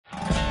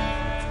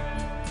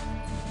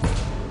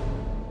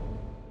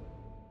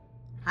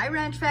Hi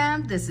Ranch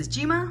Fam, this is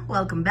Jima.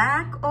 Welcome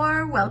back,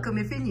 or welcome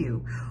if you're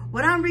new.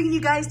 What I'm bringing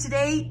you guys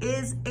today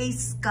is a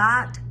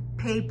Scott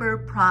Paper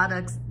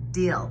Products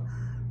deal.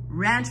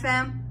 Ranch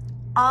Fam,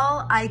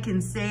 all I can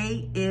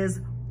say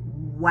is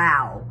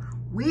wow.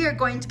 We are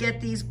going to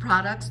get these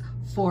products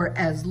for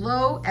as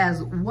low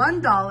as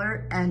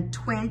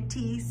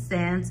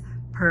 $1.20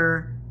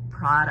 per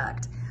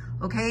product.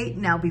 Okay,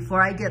 now before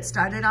I get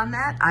started on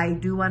that, I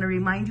do want to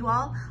remind you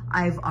all,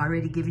 I've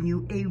already given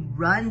you a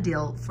run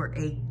deal for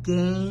a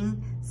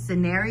gain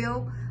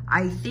scenario.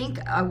 I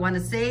think I want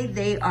to say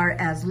they are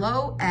as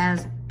low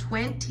as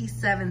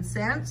 27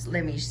 cents.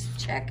 Let me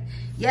check.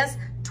 Yes,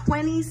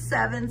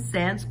 27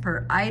 cents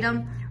per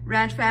item.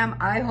 Ranch Fam,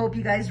 I hope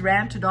you guys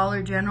ran to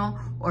Dollar General,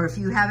 or if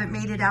you haven't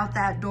made it out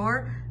that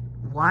door,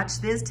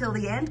 watch this till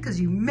the end because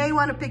you may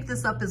want to pick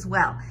this up as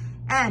well.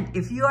 And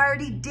if you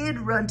already did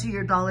run to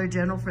your Dollar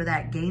General for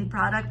that gain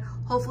product,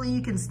 hopefully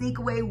you can sneak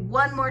away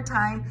one more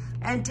time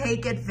and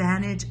take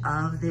advantage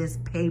of this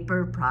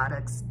paper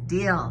products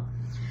deal.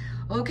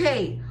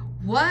 Okay,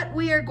 what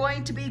we are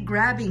going to be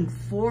grabbing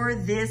for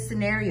this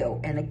scenario,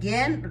 and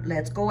again,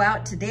 let's go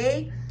out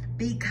today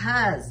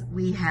because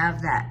we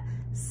have that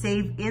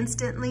save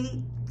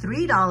instantly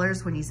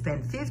 $3 when you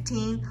spend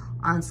 $15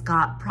 on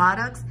Scott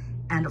products.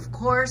 And of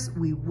course,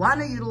 we want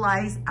to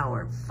utilize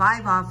our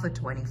 5 off of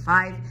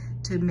 25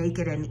 to make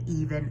it an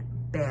even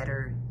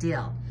better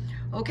deal.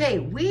 Okay,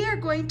 we are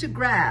going to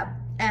grab,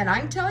 and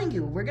I'm telling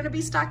you, we're going to be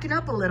stocking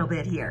up a little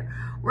bit here.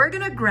 We're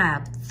going to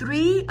grab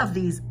 3 of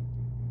these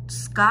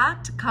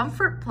Scott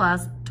Comfort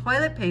Plus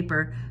toilet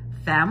paper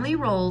family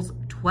rolls,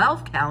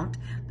 12 count.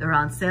 They're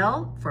on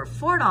sale for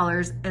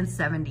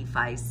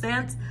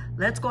 $4.75.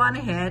 Let's go on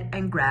ahead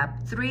and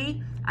grab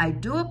 3. I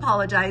do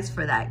apologize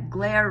for that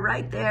glare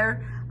right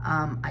there.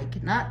 I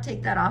cannot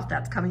take that off.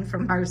 That's coming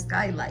from our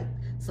skylight.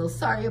 So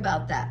sorry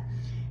about that.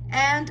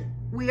 And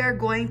we are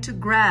going to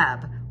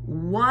grab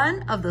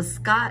 1 of the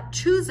Scott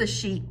Choose a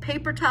Sheet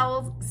paper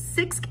towels,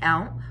 6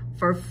 count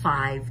for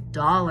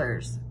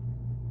 $5.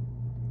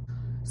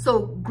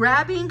 So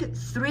grabbing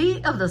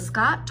 3 of the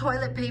Scott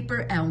toilet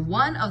paper and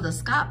 1 of the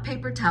Scott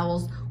paper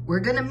towels, we're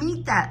gonna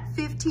meet that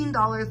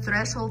 $15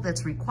 threshold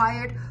that's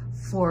required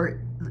for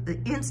the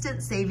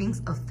instant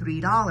savings of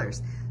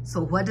 $3. So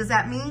what does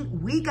that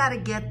mean? We gotta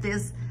get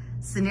this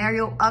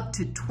scenario up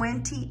to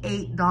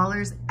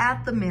 $28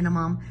 at the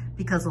minimum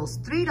because those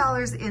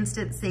 $3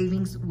 instant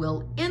savings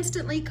will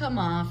instantly come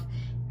off,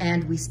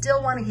 and we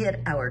still wanna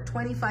hit our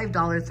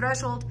 $25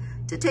 threshold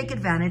to take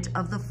advantage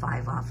of the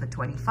 5 off of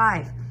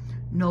 25.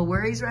 No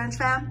worries, Ranch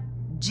Fam,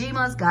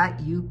 Jima's got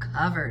you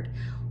covered.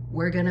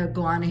 We're gonna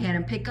go on ahead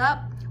and pick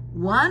up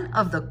 1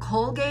 of the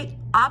Colgate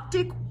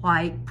Optic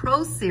White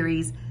Pro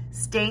Series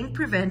Stain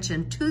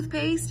Prevention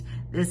Toothpaste.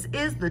 This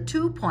is the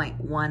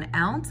 2.1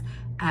 ounce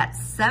at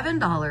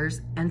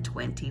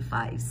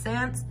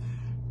 $7.25.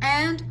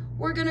 And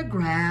we're gonna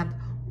grab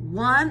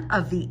 1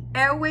 of the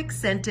Airwick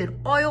Scented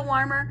Oil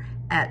Warmer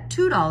at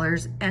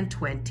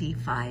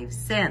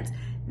 $2.25.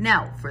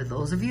 Now, for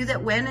those of you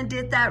that went and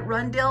did that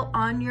run deal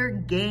on your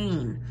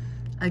gain,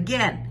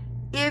 again,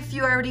 if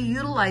you already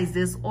utilize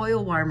this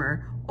oil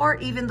warmer or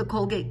even the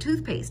Colgate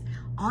toothpaste,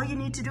 all you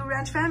need to do,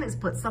 Ranch Fam, is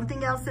put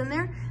something else in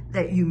there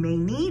that you may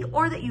need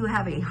or that you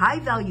have a high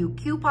value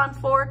coupon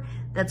for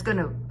that's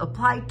gonna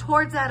apply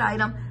towards that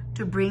item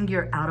to bring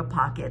your out of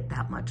pocket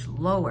that much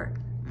lower,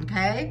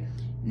 okay?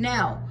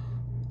 Now,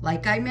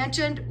 like I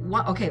mentioned,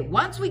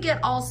 once we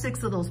get all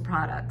 6 of those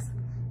products,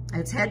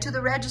 let's head to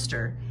the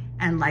register.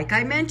 And like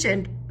I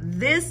mentioned,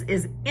 this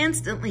is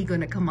instantly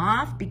gonna come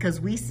off because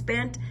we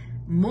spent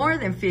more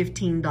than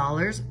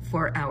 $15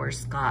 for our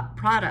Scott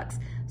products.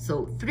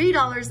 So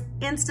 $3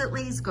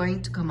 instantly is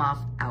going to come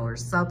off our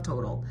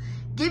subtotal,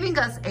 giving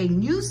us a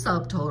new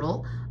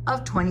subtotal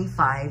of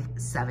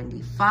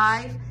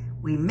 $25.75.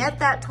 We met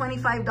that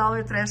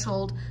 $25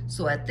 threshold.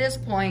 So at this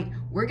point,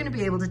 we're gonna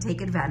be able to take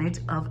advantage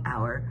of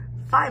our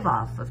 5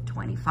 off of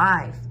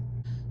 25.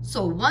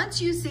 So once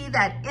you see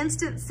that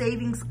instant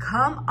savings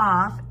come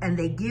off and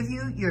they give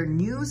you your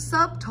new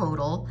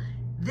subtotal,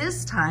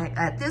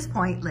 at this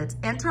point, let's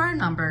enter our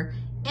number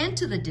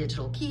into the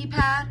digital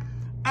keypad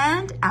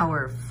and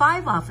our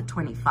 5 off of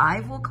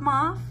 25 will come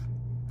off.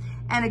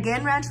 And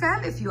again, Ranch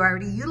Fam, if you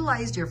already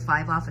utilized your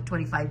 5 off of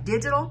 25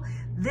 digital,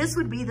 this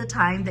would be the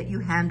time that you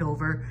hand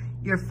over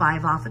your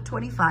 5 off of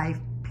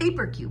 25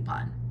 paper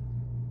coupon.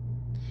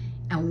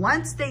 And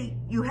once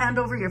you hand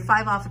over your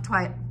 5 off of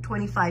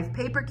 25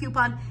 paper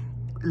coupon,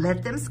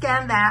 let them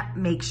scan that,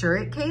 make sure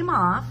it came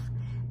off,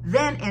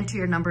 then enter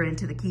your number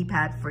into the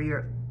keypad for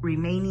your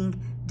remaining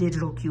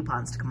digital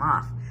coupons to come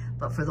off.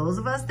 But for those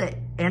of us that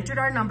entered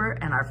our number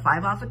and our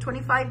 5 off of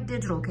 25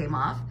 digital came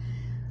off,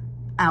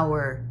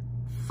 our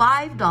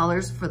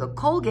 $5 for the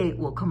Colgate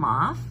will come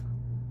off,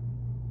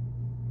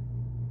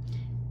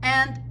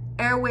 and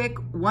Airwick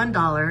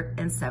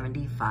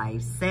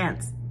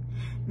 $1.75.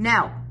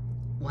 Now,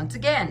 once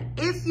again,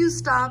 if you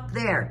stop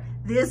there,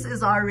 this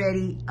is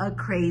already a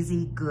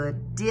crazy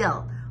good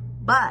deal.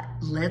 But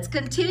let's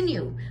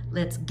continue.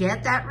 Let's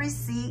get that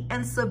receipt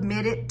and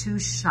submit it to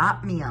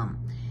ShopMeum.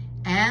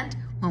 And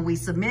when we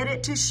submit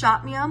it to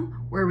ShopMeum,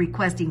 we're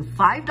requesting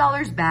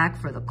 $5 back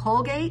for the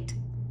Colgate.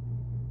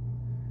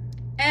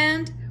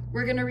 And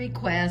we're gonna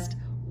request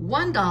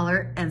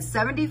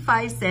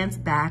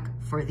 $1.75 back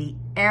for the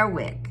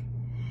Airwick.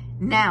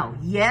 Now,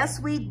 yes,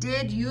 we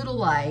did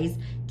utilize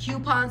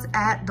coupons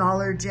at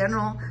Dollar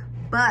General,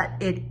 but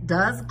it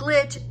does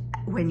glitch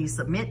when you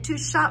submit to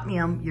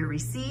ShopMeum, your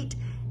receipt,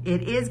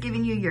 it is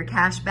giving you your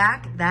cash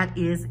back. That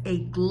is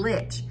a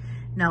glitch.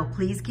 Now,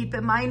 please keep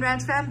in mind,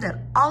 Ranch Fam,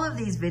 that all of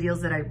these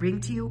videos that I bring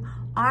to you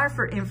are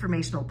for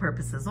informational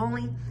purposes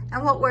only,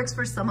 and what works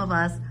for some of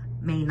us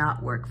may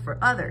not work for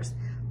others.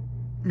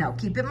 Now,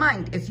 keep in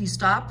mind, if you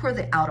stop where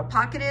the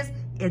out-of-pocket is,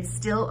 it's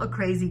still a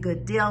crazy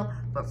good deal,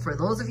 but for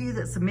those of you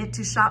that submit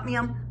to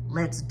ShopMeum,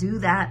 let's do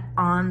that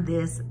on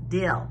this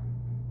deal.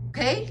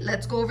 Okay,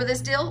 let's go over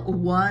this deal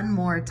one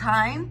more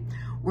time.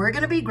 We're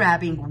gonna be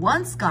grabbing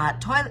three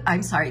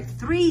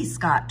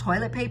Scott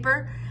toilet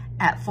paper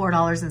at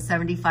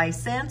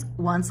 $4.75,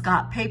 one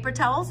Scott paper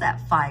towels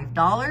at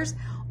 $5,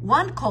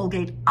 one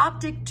Colgate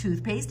Optic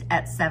toothpaste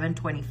at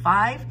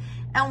 $7.25,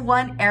 and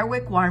one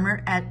Airwick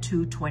warmer at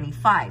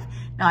 $2.25.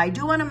 Now, I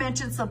do wanna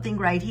mention something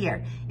right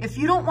here. If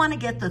you don't wanna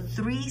get the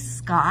 3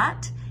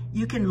 Scott,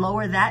 you can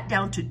lower that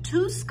down to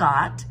 2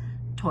 Scott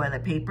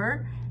toilet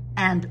paper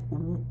and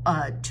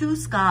 2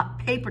 Scott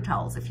paper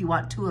towels. If you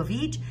want 2 of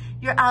each,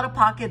 your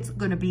out-of-pocket's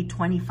gonna be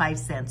 25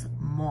 cents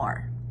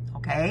more,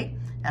 okay?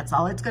 That's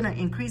all it's gonna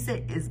increase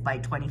it is by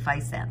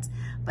 25 cents.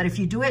 But if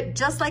you do it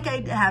just like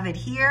I have it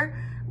here,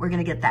 we're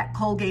gonna get that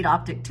Colgate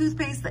Optic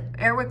toothpaste, the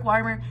Airwick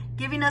warmer,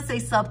 giving us a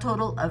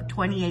subtotal of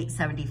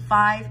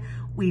 $28.75.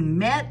 We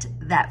met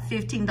that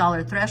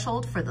 $15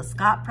 threshold for the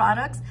Scott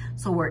products,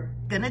 so we're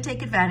gonna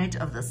take advantage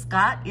of the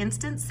Scott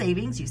Instant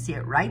Savings. You see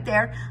it right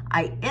there.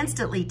 I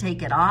instantly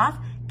take it off,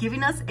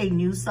 giving us a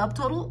new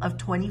subtotal of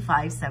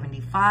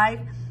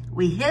 $25.75.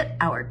 We hit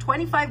our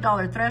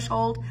 $25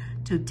 threshold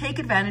to take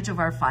advantage of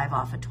our 5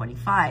 off of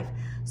 25.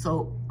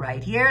 So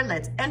right here,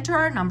 let's enter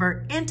our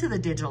number into the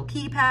digital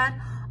keypad.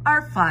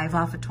 Our 5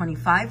 off of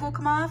 25 will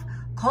come off.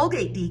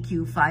 Colgate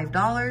DQ $5,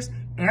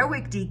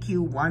 Airwick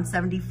DQ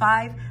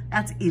 $1.75.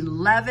 That's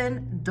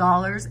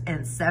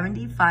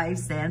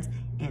 $11.75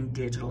 in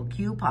digital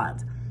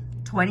coupons.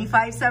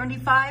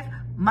 $25.75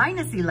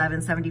 minus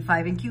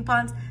 $11.75 in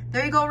coupons.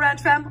 There you go,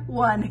 Ranch Fam.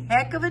 One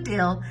heck of a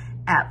deal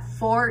at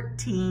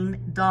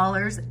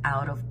 $14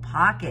 out of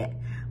pocket.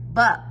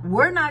 But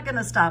we're not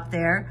gonna stop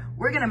there.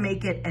 We're gonna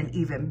make it an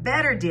even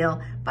better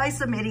deal by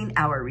submitting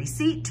our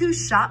receipt to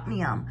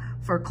ShopMeum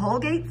for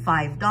Colgate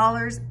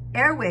 $5,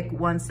 Airwick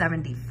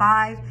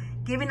 $1.75,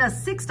 giving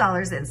us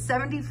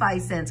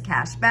 $6.75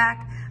 cash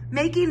back,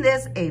 making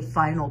this a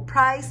final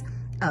price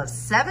of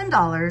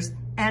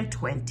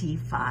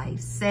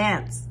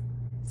 $7.25.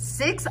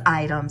 6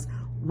 items,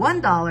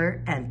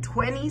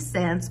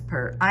 $1.20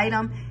 per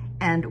item.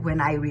 And when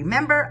I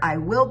remember, I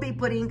will be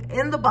putting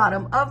in the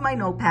bottom of my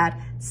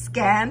notepad,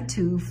 scan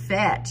to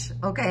fetch,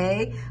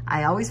 okay?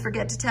 I always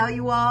forget to tell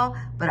you all,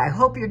 but I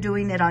hope you're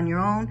doing it on your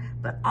own,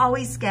 but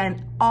always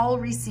scan all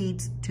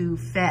receipts to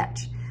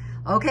fetch.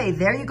 Okay,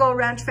 there you go,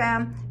 Ranch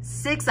Fam.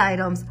 6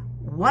 items,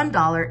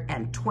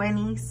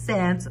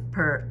 $1.20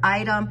 per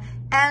item.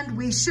 And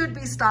we should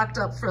be stocked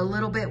up for a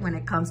little bit when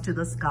it comes to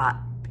the Scott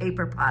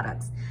paper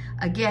products.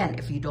 Again,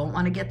 if you don't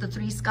want to get the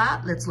 3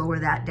 Scott, let's lower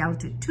that down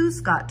to 2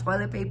 Scott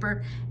toilet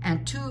paper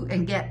and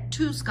get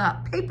 2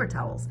 Scott paper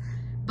towels.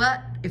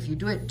 But if you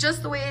do it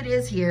just the way it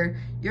is here,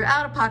 your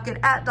out-of-pocket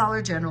at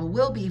Dollar General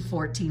will be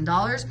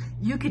 $14.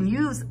 You can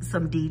use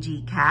some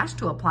DG cash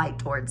to apply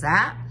towards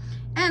that.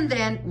 And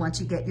then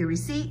once you get your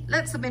receipt,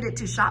 let's submit it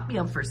to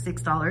ShopMeum for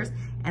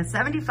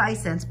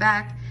 $6.75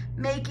 back,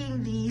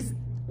 making these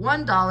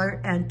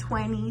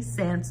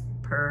 $1.20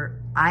 per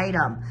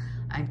item.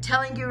 I'm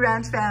telling you,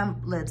 Ranch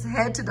Fam, let's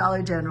head to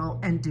Dollar General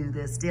and do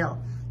this deal.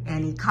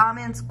 Any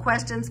comments,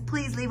 questions,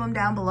 please leave them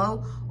down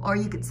below, or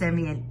you could send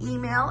me an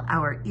email.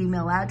 Our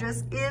email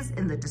address is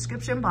in the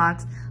description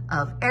box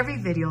of every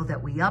video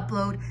that we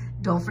upload.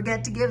 Don't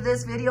forget to give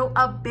this video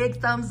a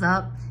big thumbs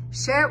up.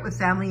 Share it with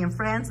family and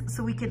friends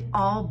so we can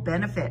all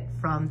benefit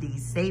from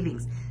these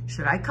savings.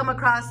 Should I come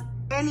across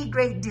any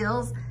great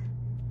deals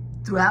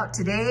throughout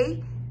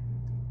today,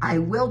 I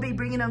will be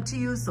bringing them to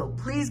you, so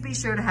please be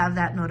sure to have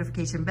that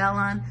notification bell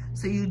on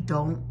so you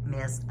don't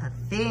miss a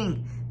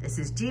thing. This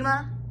is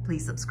Jima.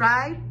 Please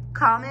subscribe,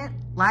 comment,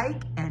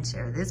 like, and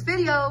share this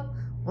video.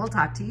 We'll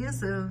talk to you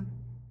soon.